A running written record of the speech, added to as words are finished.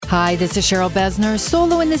Hi, this is Cheryl Besner,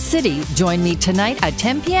 Solo in the City. Join me tonight at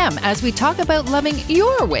 10 p.m. as we talk about loving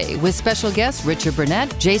your way with special guests Richard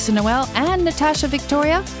Burnett, Jason Noel, and Natasha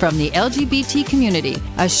Victoria from the LGBT community.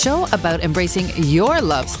 A show about embracing your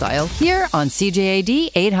love style here on CJAD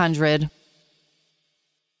 800.